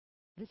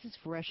This is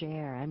Fresh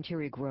Air. I'm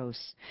Terry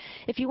Gross.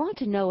 If you want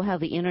to know how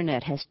the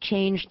Internet has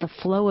changed the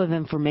flow of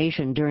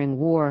information during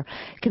war,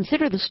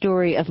 consider the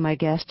story of my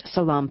guest,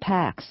 Salam.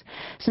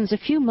 Since a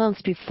few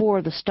months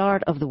before the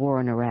start of the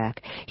war in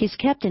Iraq, he's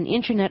kept an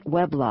Internet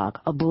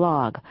weblog, a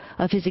blog,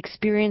 of his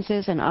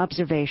experiences and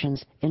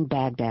observations in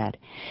Baghdad.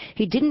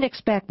 He didn't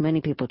expect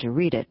many people to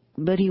read it,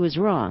 but he was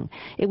wrong.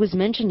 It was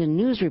mentioned in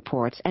news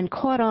reports and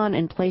caught on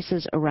in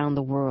places around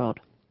the world.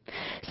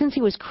 Since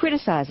he was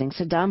criticizing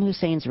Saddam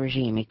Hussein's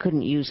regime, he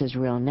couldn't use his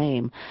real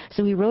name,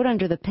 so he wrote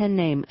under the pen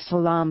name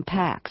Salam,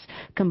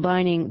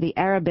 combining the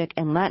Arabic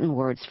and Latin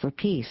words for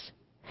peace.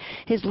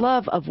 His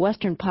love of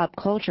Western pop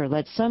culture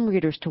led some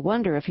readers to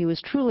wonder if he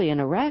was truly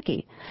an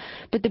Iraqi.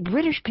 But the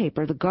British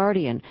paper, The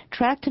Guardian,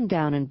 tracked him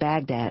down in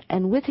Baghdad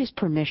and, with his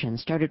permission,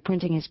 started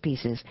printing his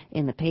pieces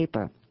in the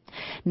paper.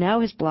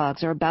 Now his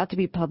blogs are about to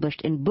be published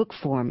in book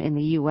form in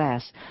the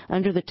U.S.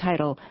 under the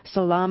title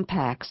Salam,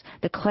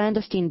 The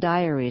Clandestine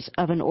Diaries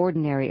of an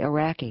Ordinary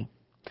Iraqi.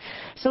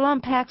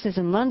 Salam is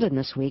in London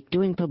this week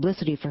doing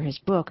publicity for his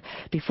book.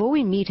 Before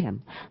we meet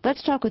him,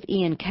 let's talk with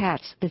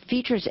Katz, the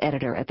features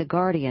editor at The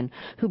Guardian,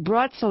 who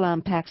brought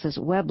Salam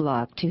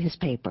weblog to his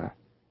paper.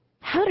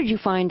 How did you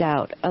find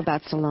out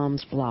about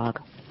Salam's blog?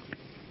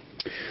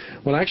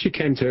 Well, I actually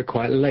came to it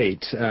quite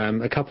late.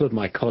 A couple of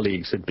my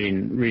colleagues had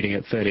been reading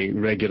it fairly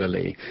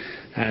regularly,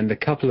 and a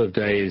couple of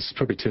days,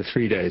 probably 2 or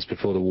 3 days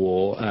before the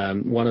war,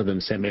 one of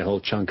them sent me a whole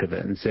chunk of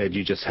it and said,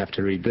 "You just have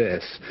to read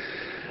this."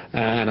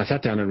 And I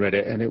sat down and read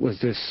it, and it was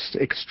this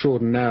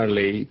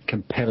extraordinarily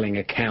compelling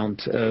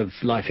account of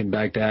life in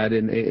Baghdad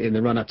in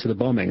the run-up to the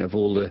bombing, of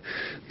all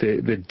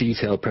the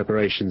detailed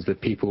preparations that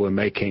people were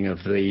making,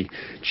 of the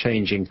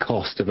changing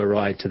cost of a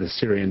ride to the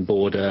Syrian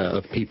border,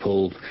 of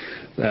people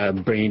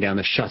bringing down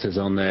the shutters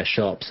on their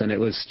shops. And it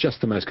was just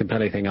the most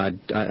compelling thing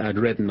I'd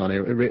read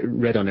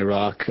on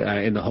Iraq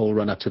in the whole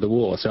run-up to the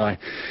war. So I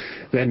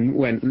then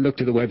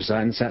looked at the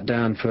website and sat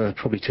down for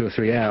probably 2 or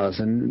 3 hours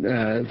and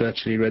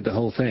virtually read the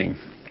whole thing.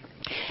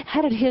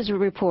 How did his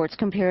reports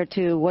compare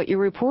to what your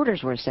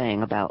reporters were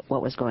saying about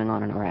what was going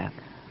on in Iraq?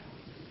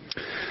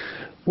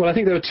 Well, I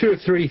think there were 2 or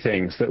 3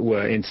 things that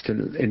were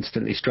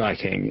instantly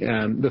striking.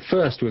 The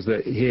first was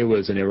that here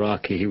was an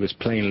Iraqi who was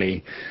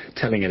plainly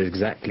telling it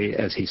exactly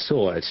as he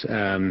saw it.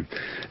 I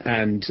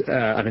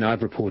mean,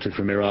 I've reported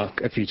from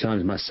Iraq a few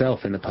times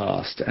myself in the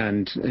past,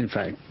 and in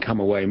fact come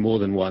away more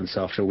than once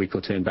after a week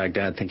or 2 in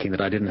Baghdad thinking that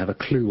I didn't have a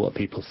clue what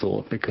people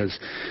thought, because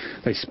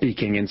they're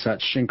speaking in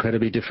such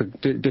incredibly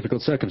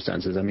difficult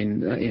circumstances. I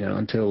mean,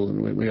 until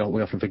we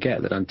often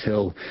forget that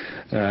until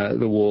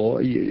the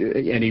war,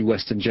 any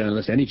Western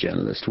journalist, any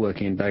journalist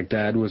working in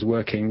Baghdad was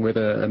working with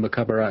a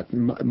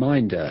Mukhabarat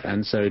minder,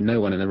 and so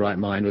no one in the right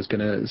mind was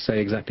going to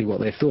say exactly what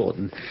they thought.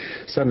 And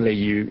suddenly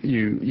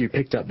you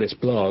picked up this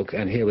blog,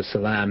 and here was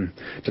Salam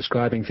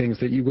describing things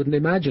that you wouldn't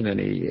imagine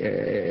any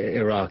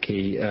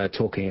Iraqi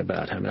talking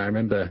about. I mean, I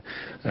remember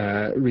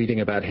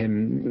reading about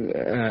him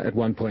at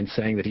one point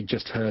saying that he'd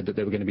just heard that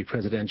there were going to be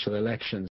presidential elections.